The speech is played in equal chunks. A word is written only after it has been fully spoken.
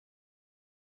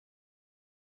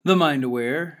The Mind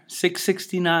Aware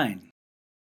 669.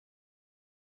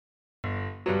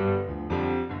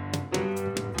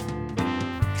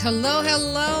 Hello,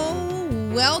 hello.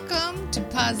 Welcome to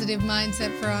Positive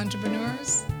Mindset for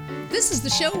Entrepreneurs. This is the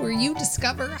show where you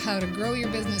discover how to grow your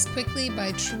business quickly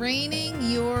by training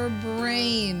your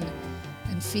brain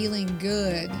and feeling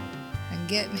good and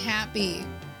getting happy.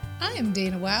 I am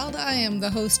Dana Wild. I am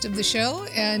the host of the show,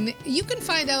 and you can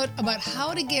find out about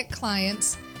how to get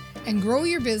clients and grow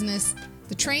your business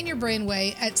the Train Your Brain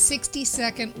Way at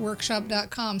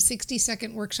 60secondworkshop.com,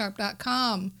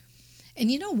 60secondworkshop.com.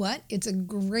 And you know what? It's a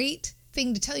great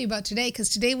thing to tell you about today, because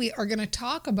today we are going to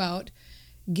talk about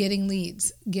getting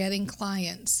leads, getting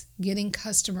clients, getting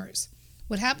customers.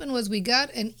 What happened was we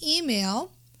got an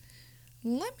email.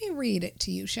 Let me read it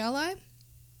to you, shall I?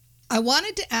 I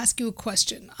wanted to ask you a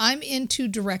question. I'm into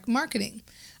direct marketing.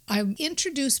 I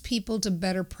introduce people to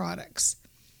better products.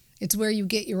 It's where you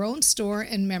get your own store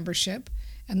and membership,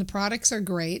 and the products are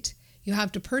great. You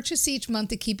have to purchase each month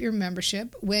to keep your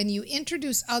membership. When you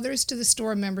introduce others to the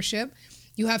store membership,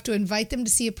 you have to invite them to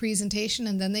see a presentation,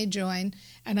 and then they join.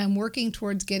 And I'm working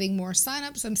towards getting more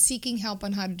signups. I'm seeking help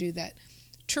on how to do that.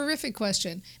 Terrific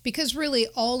question, because really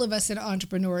all of us as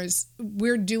entrepreneurs,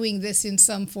 we're doing this in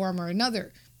some form or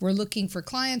another. We're looking for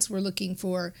clients. We're looking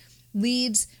for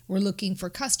leads. We're looking for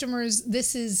customers.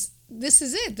 This is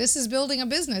it. This is building a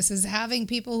business, is having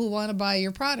people who want to buy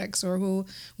your products or who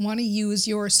want to use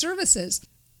your services.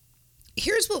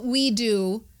 Here's what we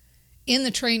do in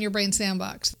the Train Your Brain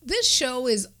Sandbox. This show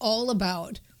is all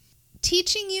about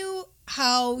teaching you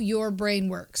how your brain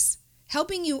works,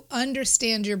 helping you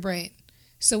understand your brain.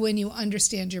 So when you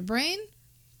understand your brain,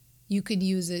 you can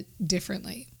use it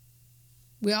differently.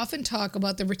 We often talk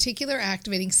about the reticular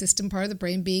activating system part of the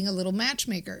brain being a little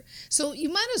matchmaker. So you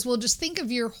might as well just think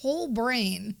of your whole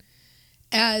brain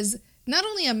as not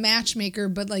only a matchmaker,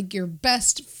 but like your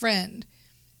best friend,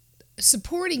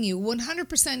 supporting you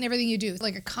 100% in everything you do,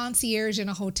 like a concierge in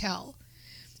a hotel.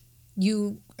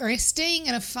 You are staying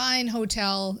in a fine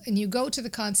hotel and you go to the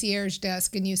concierge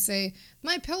desk and you say,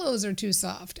 my pillows are too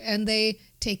soft, and they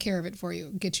take care of it for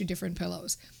you, get you different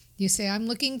pillows. You say, I'm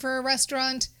looking for a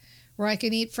restaurant where I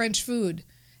can eat French food,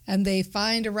 and they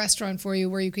find a restaurant for you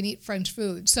where you can eat French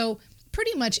food. So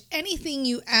pretty much anything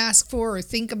you ask for or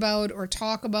think about or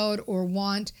talk about or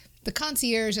want, the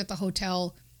concierge at the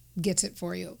hotel gets it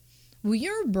for you. Well,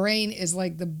 your brain is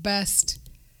like the best,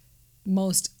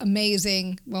 most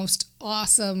amazing, most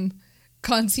awesome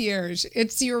concierge.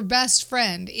 It's your best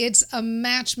friend. It's a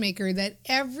matchmaker that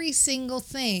every single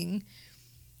thing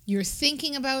you're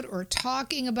thinking about or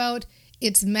talking about,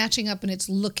 it's matching up and it's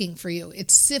looking for you.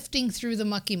 It's sifting through the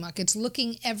mucky muck. It's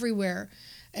looking everywhere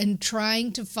and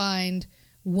trying to find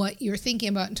what you're thinking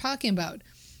about and talking about.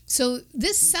 So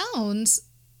this sounds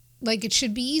like it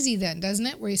should be easy then, doesn't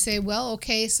it? Where you say, well,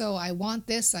 okay, so I want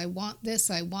this, I want this,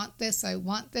 I want this, I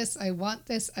want this, I want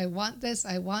this, I want this,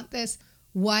 I want this.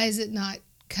 Why is it not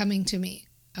coming to me?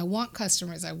 I want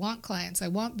customers, I want clients, I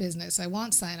want business, I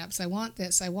want signups, I want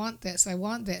this, I want this, I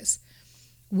want this.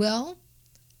 Well,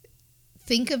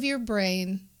 think of your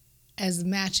brain as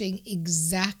matching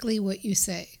exactly what you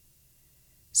say.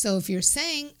 So if you're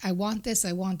saying, I want this,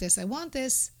 I want this, I want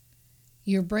this,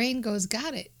 your brain goes,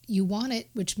 got it. You want it,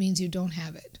 which means you don't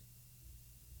have it.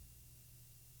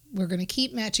 We're going to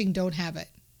keep matching don't have it.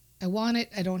 I want it,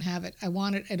 I don't have it. I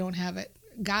want it, I don't have it.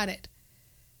 Got it.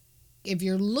 If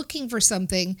you're looking for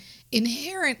something,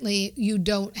 inherently you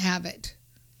don't have it.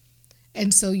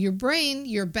 And so your brain,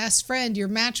 your best friend, your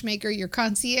matchmaker, your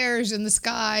concierge in the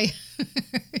sky,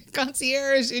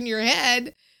 concierge in your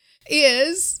head,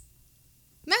 is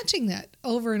matching that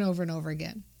over and over and over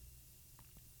again.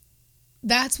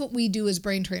 That's what we do as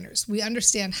brain trainers. We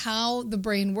understand how the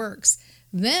brain works.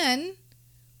 Then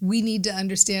we need to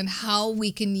understand how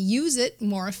we can use it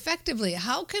more effectively.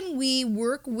 How can we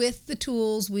work with the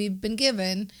tools we've been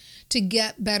given to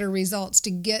get better results,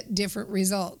 to get different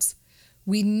results?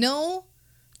 We know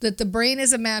that the brain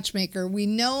is a matchmaker. We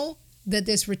know that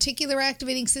this reticular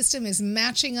activating system is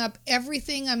matching up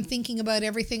everything I'm thinking about,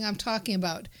 everything I'm talking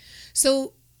about.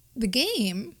 So the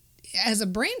game as a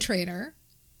brain trainer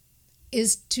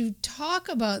is to talk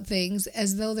about things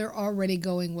as though they're already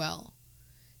going well,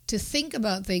 to think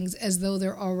about things as though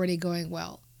they're already going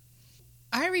well.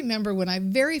 I remember when I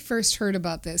very first heard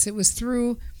about this, it was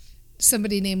through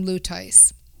somebody named Lou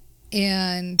Tice,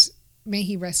 and may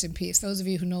he rest in peace. Those of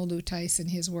you who know Lou Tice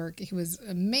and his work, he was an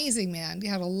amazing man. He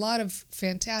had a lot of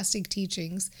fantastic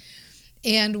teachings.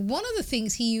 And one of the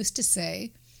things he used to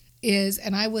say is,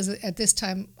 and at this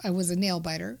time, I was a nail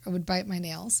biter. I would bite my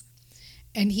nails.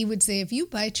 And he would say, if you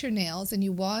bite your nails and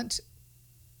you want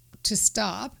to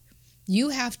stop, you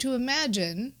have to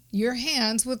imagine your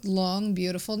hands with long,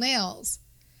 beautiful nails.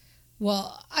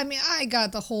 Well, I mean, I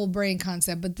got the whole brain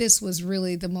concept, but this was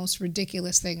really the most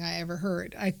ridiculous thing I ever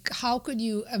heard. How could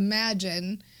you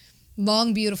imagine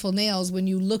long, beautiful nails when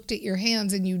you looked at your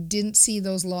hands and you didn't see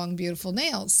those long, beautiful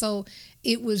nails? So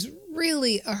it was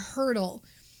really a hurdle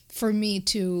for me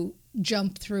to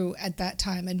jump through at that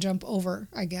time and jump over.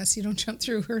 I guess you don't jump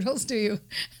through hurdles, do you?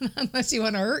 Unless you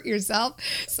want to hurt yourself.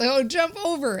 So jump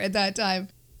over at that time.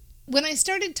 When I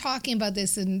started talking about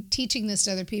this and teaching this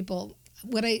to other people,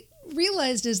 what I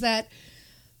realized is that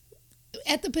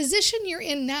at the position you're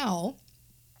in now,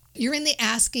 you're in the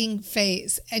asking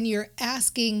phase and you're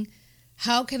asking,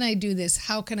 how can I do this?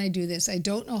 How can I do this? I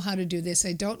don't know how to do this.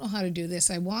 I don't know how to do this.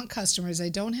 I want customers. I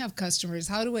don't have customers.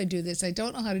 How do I do this? I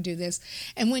don't know how to do this.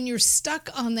 And when you're stuck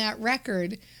on that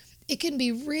record, it can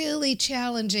be really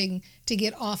challenging to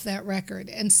get off that record.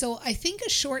 And so I think a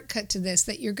shortcut to this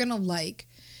that you're going to like,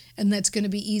 and that's going to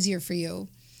be easier for you,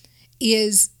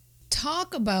 is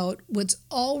talk about what's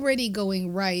already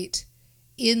going right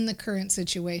in the current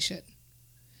situation.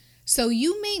 So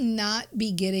you may not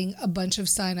be getting a bunch of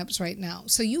signups right now.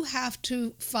 So you have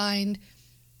to find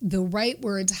the right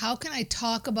words. How can I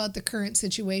talk about the current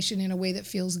situation in a way that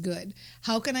feels good?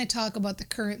 How can I talk about the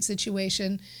current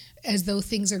situation as though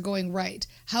things are going right?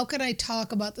 How can I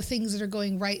talk about the things that are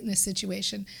going right in this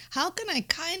situation? How can I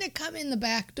kind of come in the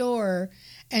back door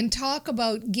and talk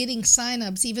about getting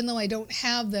signups even though I don't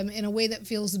have them in a way that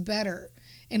feels better,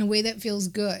 in a way that feels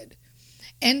good?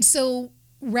 And so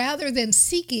rather than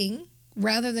talking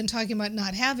about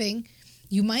not having,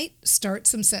 you might start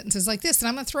some sentences like this. And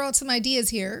I'm going to throw out some ideas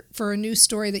here for a new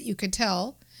story that you could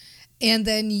tell. And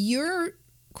then your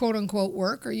quote unquote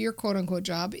work or your quote unquote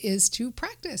job is to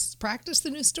practice the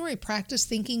new story, practice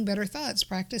thinking better thoughts,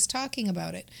 practice talking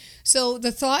about it. So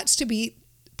the thoughts to be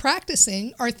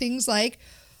practicing are things like,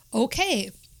 okay,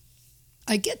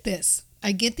 I get this.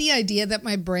 I get the idea that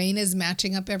my brain is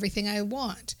matching up everything I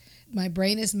want. My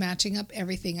brain is matching up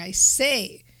everything I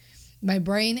say. My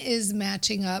brain is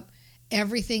matching up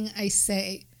everything I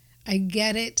say. I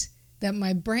get it that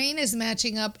my brain is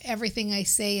matching up everything I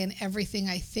say and everything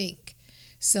I think.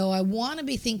 So I want to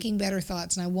be thinking better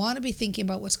thoughts and I want to be thinking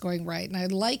about what's going right. And I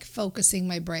like focusing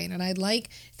my brain and I like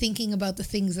thinking about the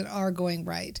things that are going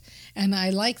right. And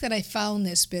I like that I found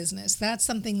this business. That's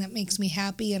something that makes me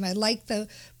happy. And I like the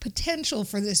potential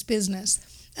for this business.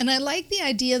 And I like the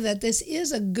idea that this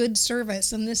is a good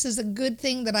service and this is a good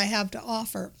thing that I have to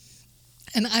offer.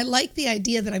 And I like the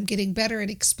idea that I'm getting better at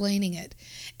explaining it.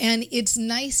 And it's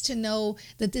nice to know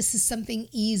that this is something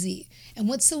easy. And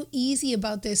what's so easy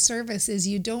about this service is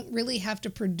you don't really have to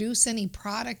produce any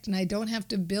product, and I don't have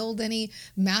to build any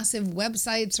massive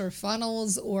websites or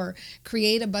funnels or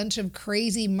create a bunch of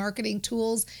crazy marketing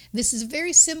tools. This is a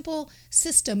very simple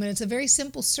system and it's a very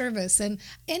simple service, and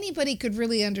anybody could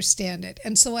really understand it.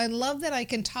 And so I love that I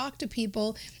can talk to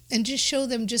people and just show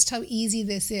them just how easy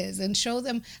this is and show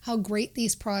them how great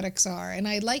these products are. And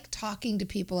I like talking to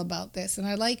people about this and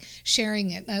I like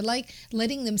sharing it. And I like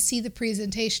letting them see the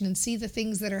presentation and see the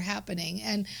things that are happening.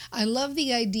 And I love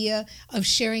the idea of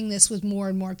sharing this with more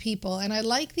and more people. And I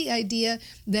like the idea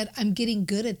that I'm getting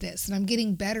good at this and I'm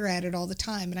getting better at it all the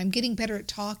time. And I'm getting better at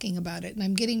talking about it. And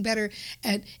I'm getting better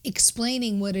at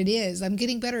explaining what it is. I'm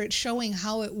getting better at showing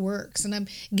how it works. And I'm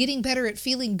getting better at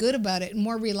feeling good about it and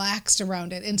more relaxed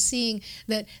around it and seeing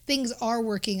that things are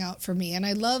working out for me. And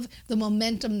I love the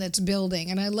momentum that's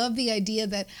building. And I love the idea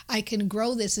that I can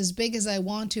grow this as big as I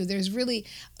want to. There's really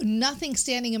nothing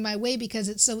standing in my way because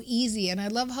it's so easy. And I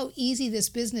love how easy this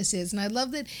business is. And I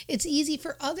love that it's easy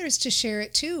for others to share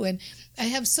it too. And I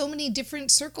have so many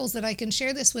different circles that I can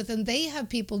share this with, and they have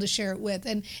people to share it with.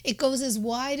 And it goes as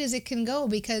wide as it can go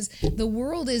because the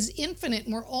world is infinite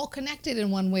and we're all connected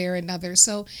in one way or another.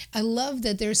 So I love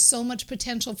that there's so much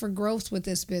potential for growth with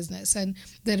this business and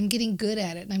that I'm getting good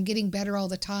at it and I'm getting better all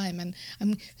the time. And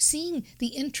I'm seeing the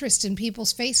interest in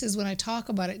people's faces when I talk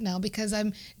about it now because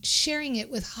I'm sharing it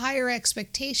with higher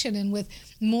expectation and with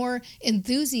more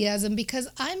enthusiasm because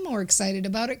I'm more excited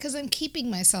about it because I'm keeping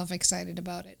myself excited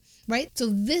about it. Right? So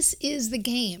this is the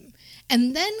game.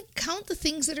 And then count the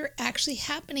things that are actually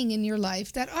happening in your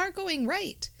life that are going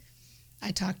right.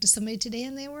 I talked to somebody today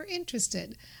and they were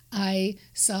interested. I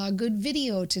saw a good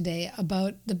video today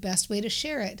about the best way to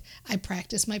share it. I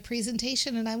practiced my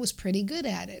presentation and I was pretty good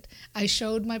at it. I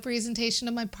showed my presentation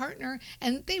to my partner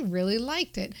and they really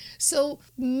liked it. So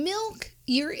milk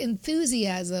your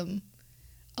enthusiasm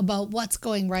about what's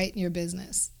going right in your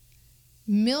business.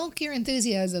 Milk your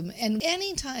enthusiasm, and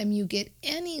anytime you get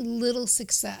any little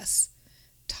success,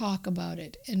 talk about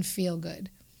it and feel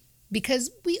good.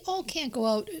 Because we all can't go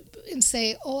out and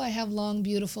say, oh, I have long,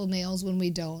 beautiful nails when we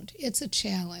don't. It's a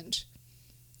challenge.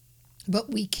 But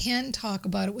we can talk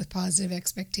about it with positive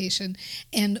expectation.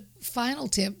 And final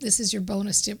tip, this is your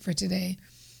bonus tip for today.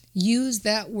 Use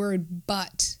that word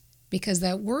but, because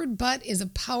that word but is a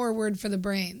power word for the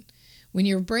brain. When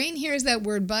your brain hears that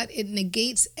word but, it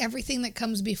negates everything that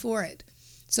comes before it.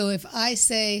 So if I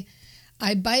say,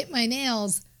 I bite my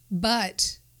nails,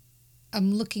 but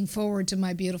I'm looking forward to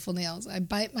my beautiful nails. I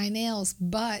bite my nails,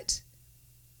 but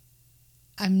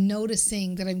I'm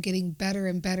noticing that I'm getting better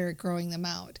and better at growing them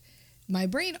out. My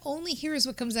brain only hears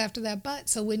what comes after that but.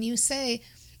 So when you say,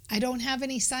 I don't have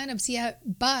any signups yet,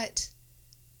 but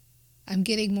I'm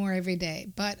getting more every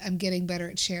day, but I'm getting better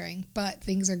at sharing, but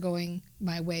things are going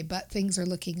my way, but things are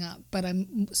looking up, but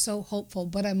I'm so hopeful,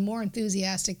 but I'm more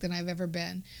enthusiastic than I've ever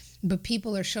been, but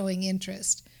people are showing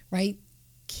interest, right?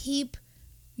 Keep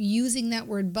using that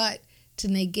word but to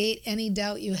negate any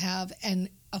doubt you have and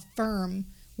affirm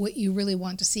what you really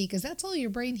want to see, because that's all your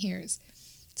brain hears.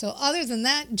 So other than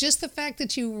that, just the fact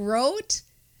that you wrote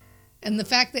and the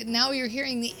fact that now you're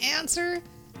hearing the answer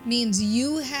means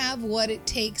you have what it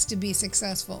takes to be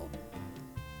successful.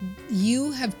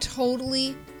 You have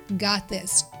totally got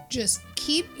this. Just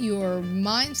keep your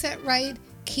mindset right.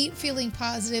 Keep feeling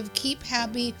positive. Keep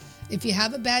happy. If you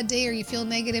have a bad day or you feel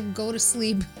negative, go to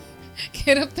sleep.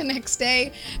 Get up the next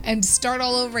day and start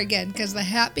all over again, because the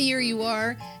happier you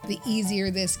are, the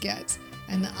easier this gets.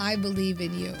 And I believe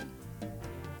in you.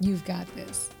 You've got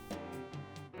this.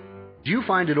 Do you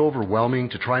find it overwhelming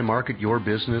to try market your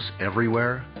business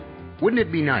everywhere? Wouldn't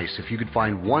it be nice if you could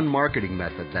find one marketing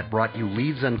method that brought you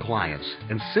leads and clients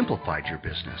and simplified your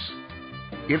business?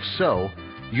 If so,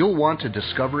 you'll want to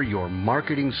discover your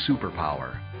marketing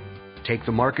superpower. Take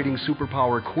the Marketing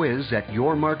Superpower quiz at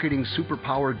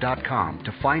yourmarketingsuperpower.com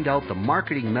to find out the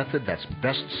marketing method that's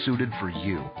best suited for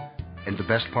you. And the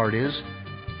best part is,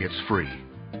 it's free.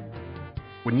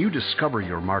 When you discover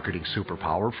your marketing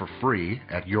superpower for free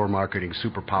at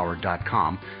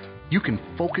yourmarketingsuperpower.com, you can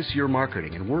focus your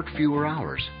marketing and work fewer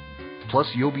hours. Plus,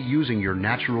 you'll be using your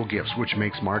natural gifts, which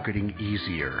makes marketing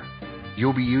easier.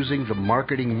 You'll be using the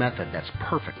marketing method that's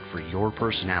perfect for your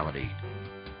personality.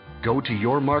 Go to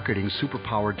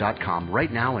yourmarketingsuperpower.com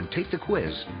right now and take the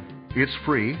quiz. It's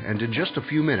free, and in just a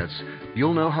few minutes,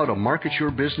 you'll know how to market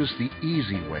your business the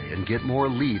easy way and get more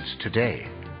leads today.